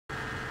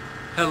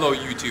Hello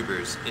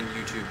YouTubers in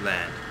YouTube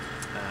land.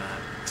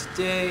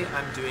 Today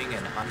I'm doing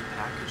an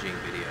unpackaging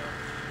video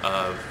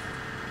of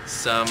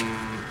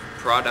some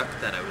product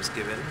that I was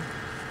given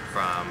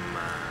from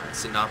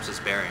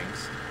Synopsis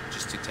bearings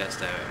just to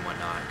test out and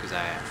whatnot, because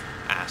I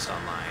asked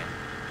online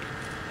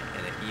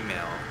in an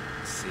email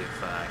to see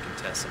if I can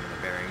test some of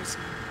the bearings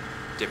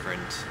and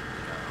different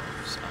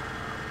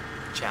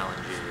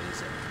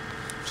challenges and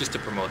just to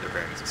promote their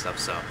bearings and stuff.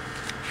 So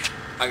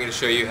I'm going to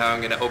show you how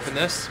I'm going to open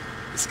this.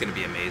 It's going to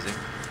be amazing.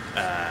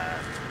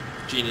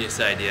 Genius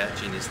idea,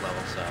 genius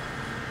level. So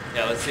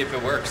yeah, let's see if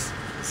it works.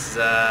 This is,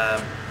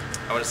 I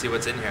want to see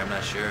what's in here. I'm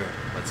not sure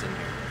what's in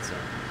here. So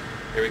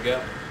here we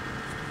go.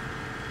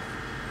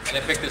 And I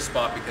picked this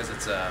spot because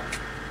it's a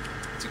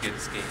good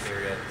skate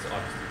area. It's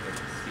obviously good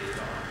to skate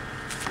on.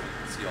 You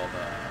can see all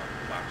the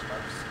wax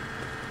marks.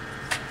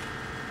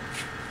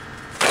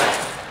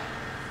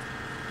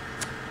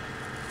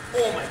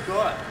 Oh my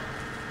god!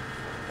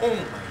 Oh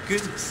my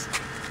goodness!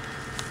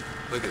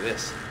 Look at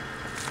this.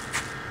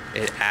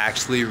 It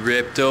actually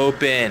ripped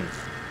open.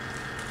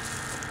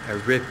 I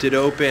ripped it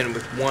open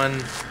with one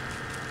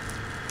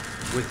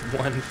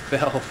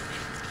fell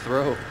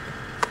throw.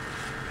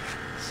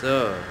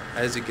 So,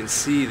 as you can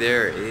see,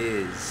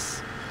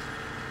 there's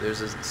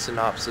a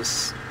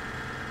Synopsis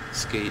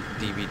skate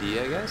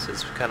DVD, I guess.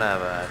 It's kind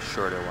of a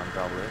shorter one,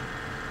 probably.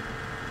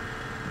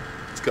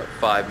 It's got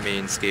 5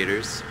 main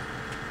skaters.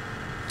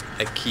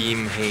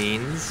 Akeem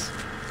Haynes,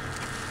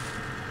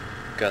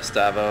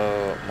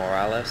 Gustavo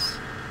Morales,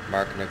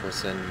 Mark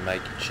Nicholson,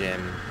 Mike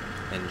Jim,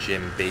 and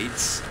Jim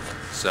Bates.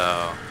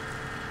 So,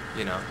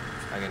 you know,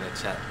 I'm gonna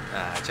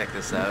check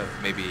this out.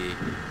 Maybe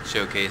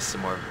showcase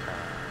some more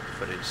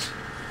footage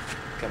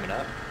coming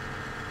up.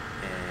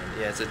 And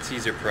yeah, it's a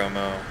teaser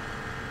promo.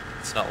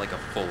 It's not like a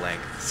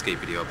full-length skate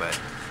video, but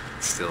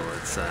still,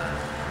 it's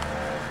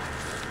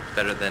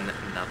better than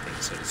nothing,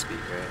 so to speak,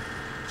 right?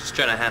 Just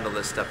trying to handle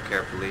this stuff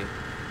carefully.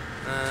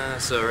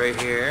 So right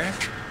here,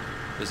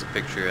 there's a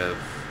picture of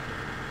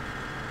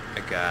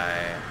a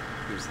guy.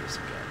 Who's this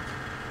again?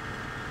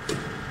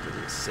 What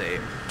does it say?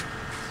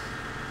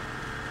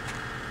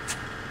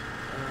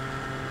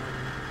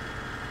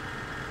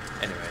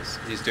 Anyways,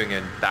 he's doing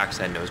a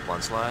backside nose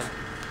blunt slide.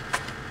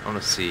 I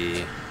want to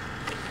see,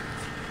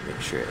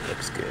 make sure it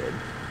looks good.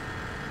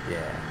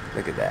 Yeah,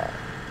 look at that.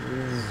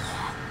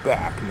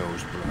 Back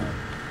nose blunt.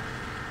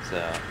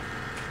 So,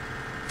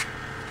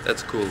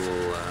 that's a cool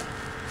little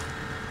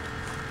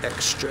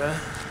extra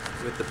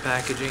with the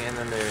packaging. And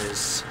then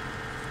there's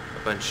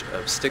a bunch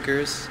of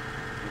stickers,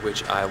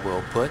 which I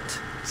will put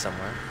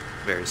somewhere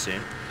very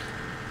soon.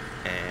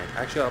 And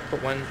actually, I'll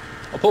put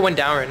one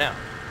down right now.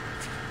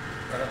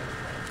 Right up.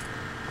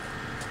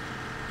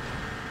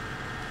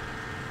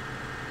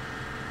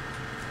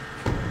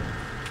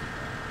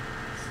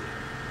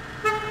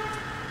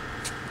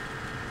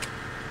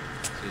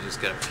 So you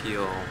just gotta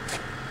peel.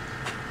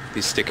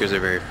 These stickers are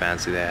very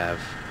fancy. They have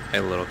a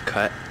little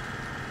cut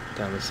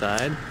down the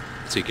side,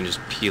 so you can just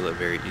peel it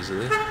very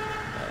easily.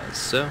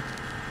 So.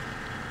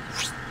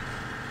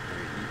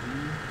 Very easy.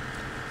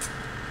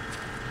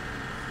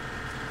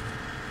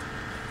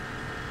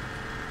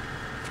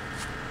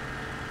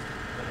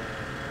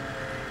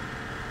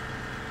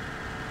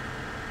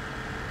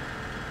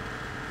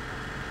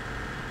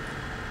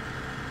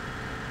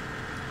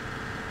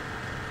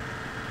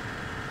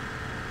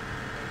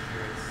 Make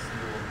sure it's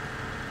sealed.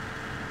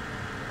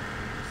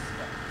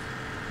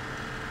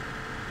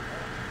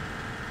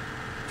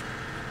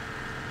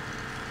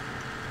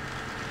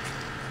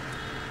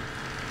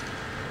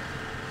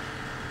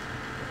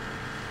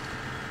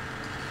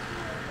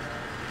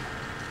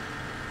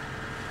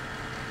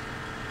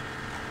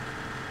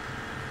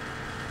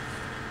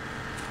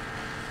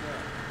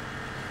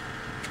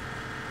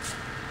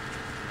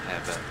 I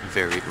have a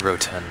very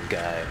rotund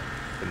guy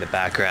in the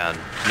background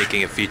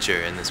making a feature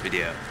in this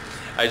video.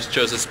 I just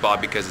chose this spot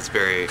because it's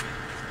very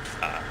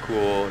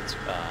cool. It's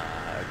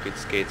a good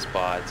skate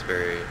spot. It's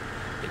very,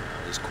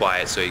 just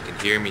quiet so you can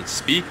hear me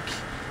speak.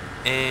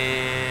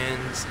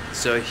 And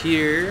so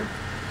here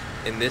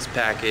in this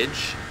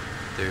package,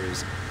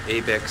 there's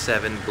ABEX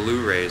 7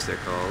 Blu-rays, they're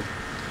called.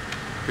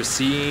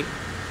 Precision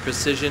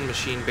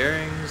machine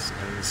bearings.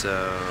 And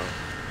so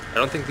I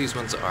don't think these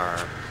ones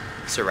are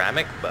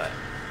ceramic, but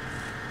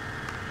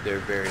they're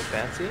very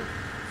fancy. And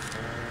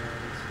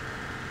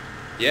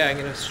yeah, I'm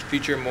gonna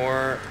feature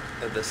more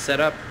of the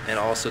setup and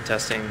also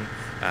testing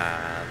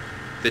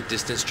the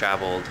distance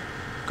traveled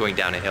going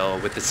down a hill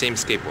with the same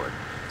skateboard.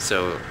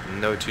 So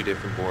no 2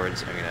 different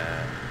boards. I'm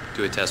gonna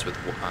do a test with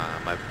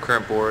my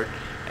current board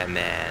and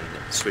then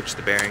switch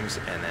the bearings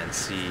and then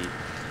see,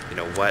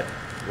 what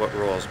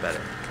rolls better,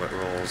 what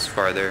rolls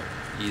farther,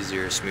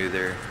 easier,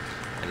 smoother,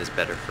 and is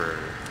better for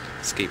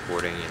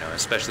skateboarding.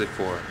 Especially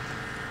for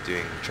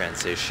doing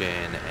transition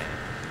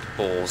and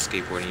bowl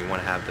skateboarding. You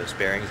want to have those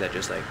bearings that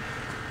just like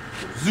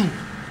zoom,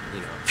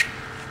 you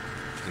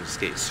can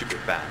skate super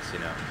fast.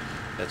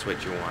 That's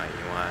what you want.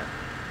 You want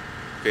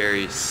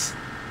very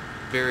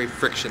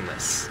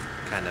frictionless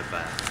kind of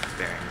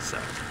bearings. So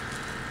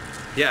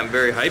yeah, I'm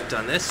very hyped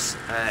on this.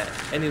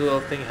 Any little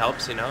thing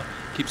helps, you know,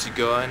 keeps you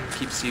going,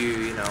 keeps you,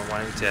 you know,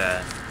 wanting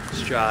to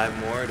strive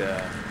more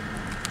to,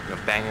 you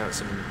know, bang out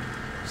some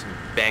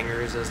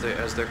bangers as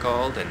they're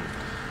called, and,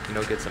 you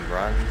know, get some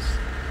runs,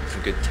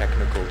 some good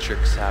technical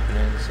tricks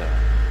happening. So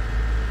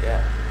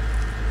yeah.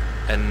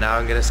 And now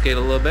I'm gonna skate a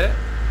little bit.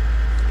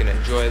 Gonna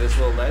enjoy this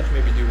little ledge,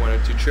 maybe do 1 or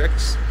 2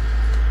 tricks,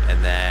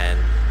 and then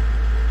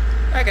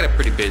I got a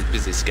pretty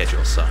busy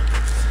schedule, so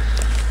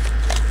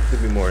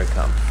there'll be more to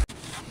come.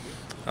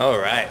 All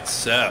right,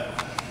 so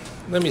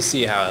let me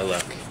see how I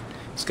look.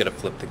 Just gotta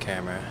flip the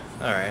camera.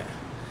 All right,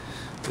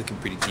 looking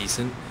pretty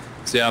decent.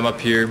 So yeah, I'm up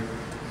here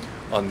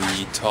on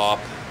the top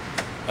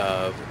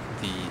of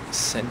the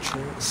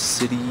Central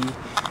City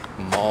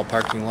Mall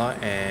parking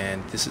lot,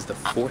 and this is the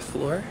 4th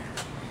floor.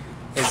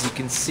 As you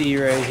can see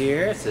right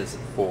here, it says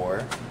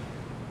 4,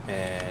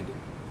 and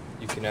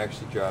you can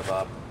actually drive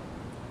up,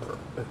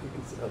 I think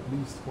it's at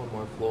least 1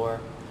 more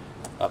floor,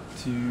 up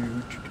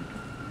to,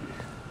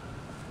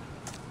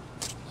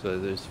 so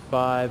there's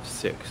 5,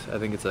 6, I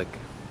think it's like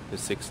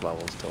there's 6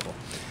 levels total.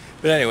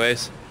 But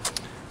anyways,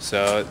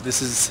 so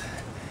this is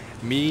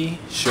me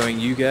showing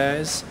you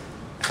guys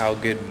how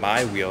good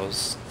my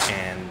wheels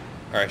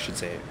or I should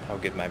say how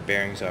good my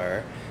bearings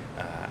are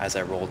as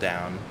I roll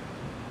down.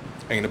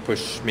 I'm going to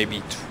push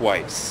maybe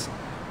twice,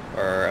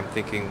 or I'm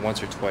thinking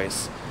once or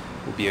twice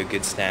will be a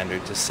good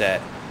standard to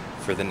set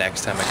for the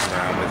next time I come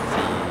around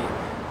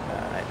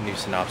with the new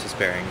Synopsis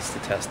bearings to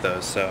test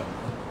those. So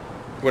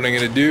what I'm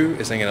going to do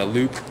is I'm going to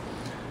loop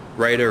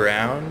right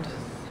around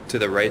to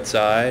the right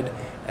side,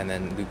 and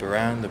then loop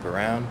around,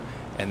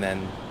 and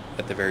then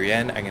at the very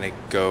end I'm going to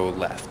go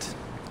left,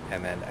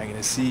 and then I'm going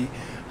to see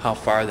how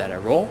far that I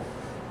roll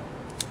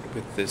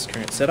with this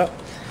current setup.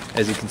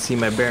 As you can see,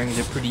 my bearings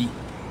are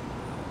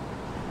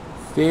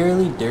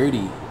fairly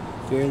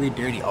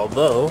dirty,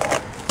 although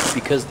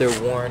because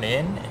they're worn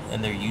in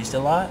and they're used a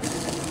lot,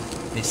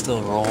 they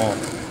still roll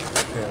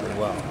fairly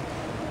well.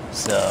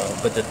 So,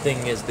 but the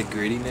thing is, the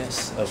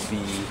grittiness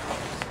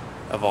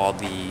of all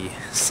the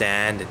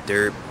sand and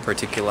dirt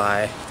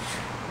particuli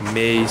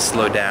may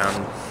slow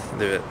down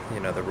the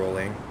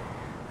rolling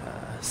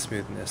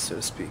smoothness, so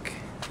to speak,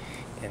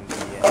 and the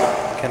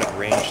kind of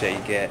range that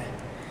you get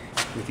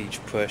with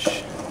each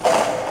push.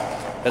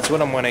 That's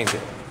what I'm wanting to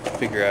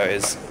figure out,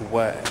 is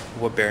what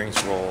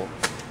bearings roll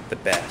the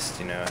best,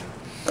 you know, and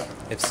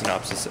if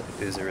Synopsis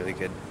is a really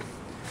good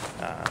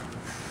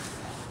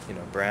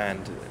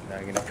brand,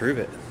 I'm going to prove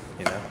it,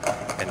 you know,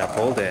 and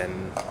uphold it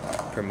and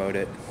promote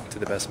it to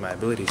the best of my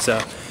ability.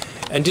 So,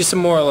 and do some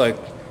more like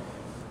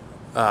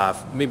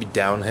maybe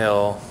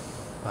downhill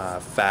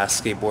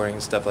fast skateboarding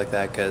and stuff like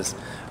that, because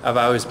I've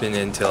always been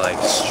into like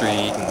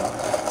street,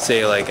 and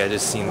say like I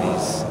just seen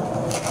these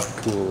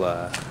cool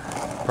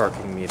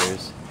parking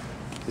meters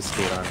to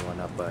skate on and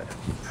whatnot, but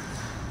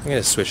I'm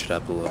gonna switch it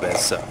up a little bit.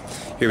 So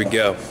here we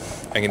go.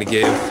 I'm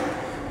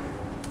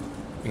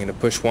gonna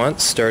push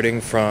once, starting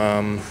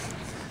from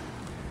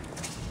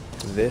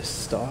this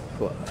stop.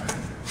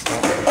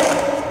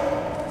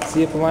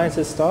 See if the line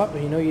says stop,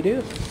 and you know you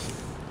do.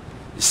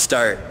 You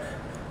start.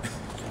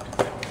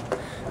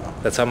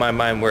 That's how my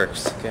mind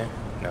works, okay?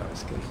 No,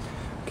 it's good.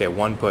 Okay,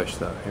 1 push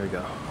though. Here we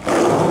go.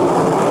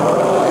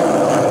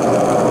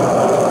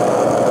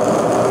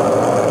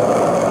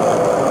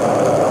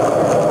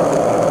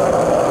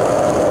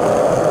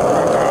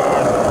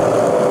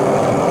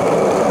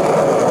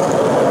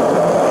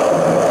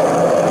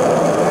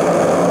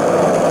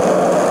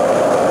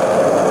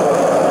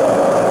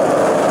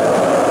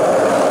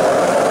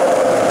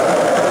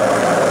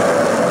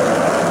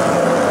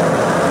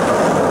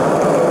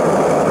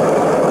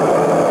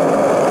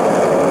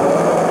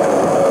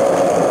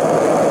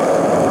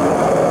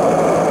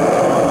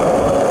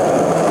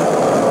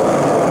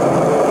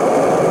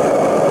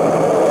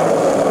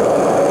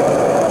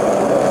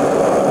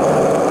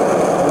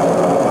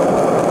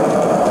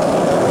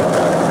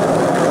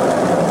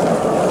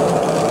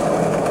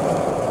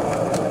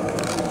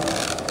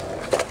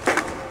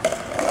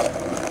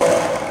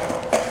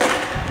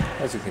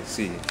 As you can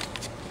see,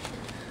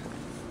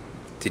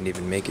 didn't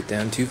even make it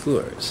down 2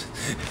 floors.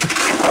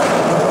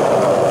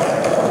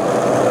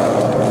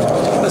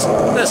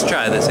 Let's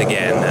try this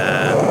again.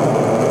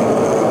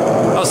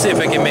 I'll see if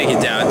I can make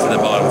it down to the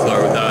bottom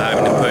floor without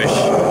having to push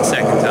a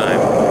second time.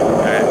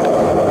 All right.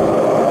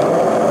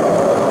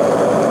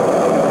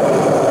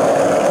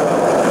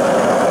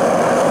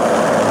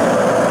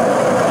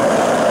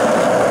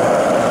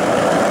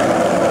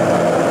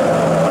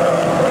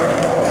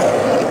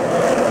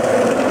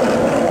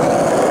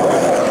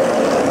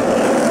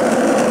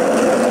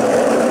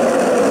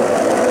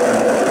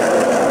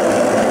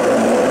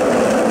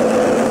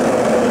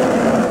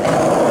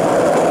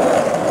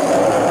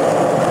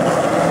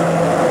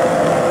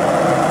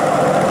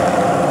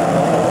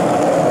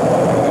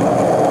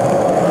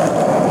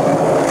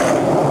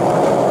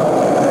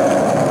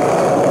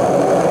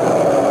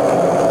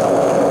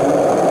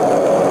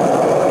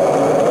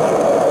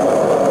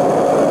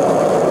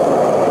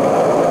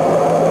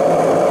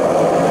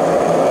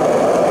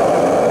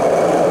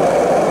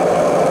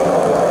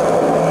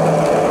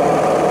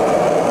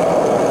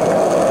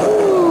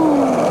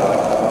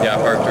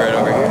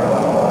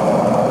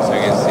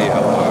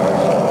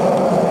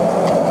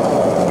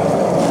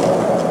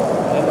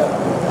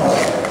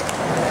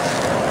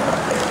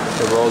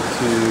 rolled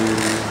to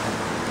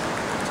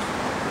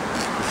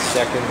the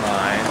second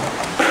line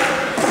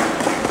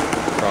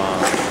from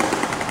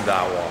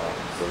that wall,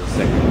 so the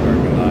second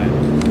parking line.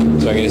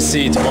 So I'm going to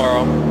see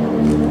tomorrow,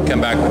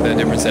 come back with a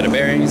different set of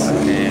bearings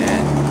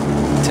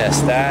and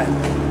test that,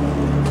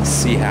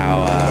 see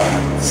how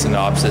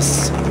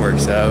Synopsis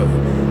works out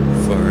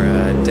for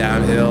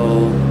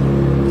downhill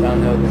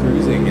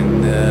cruising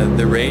and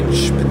the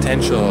range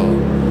potential,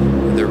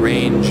 the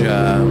range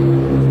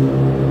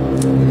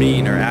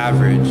mean or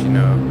average, you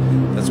know,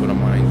 that's what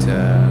I'm wanting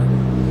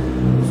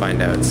to find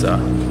out. So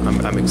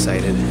I'm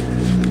excited.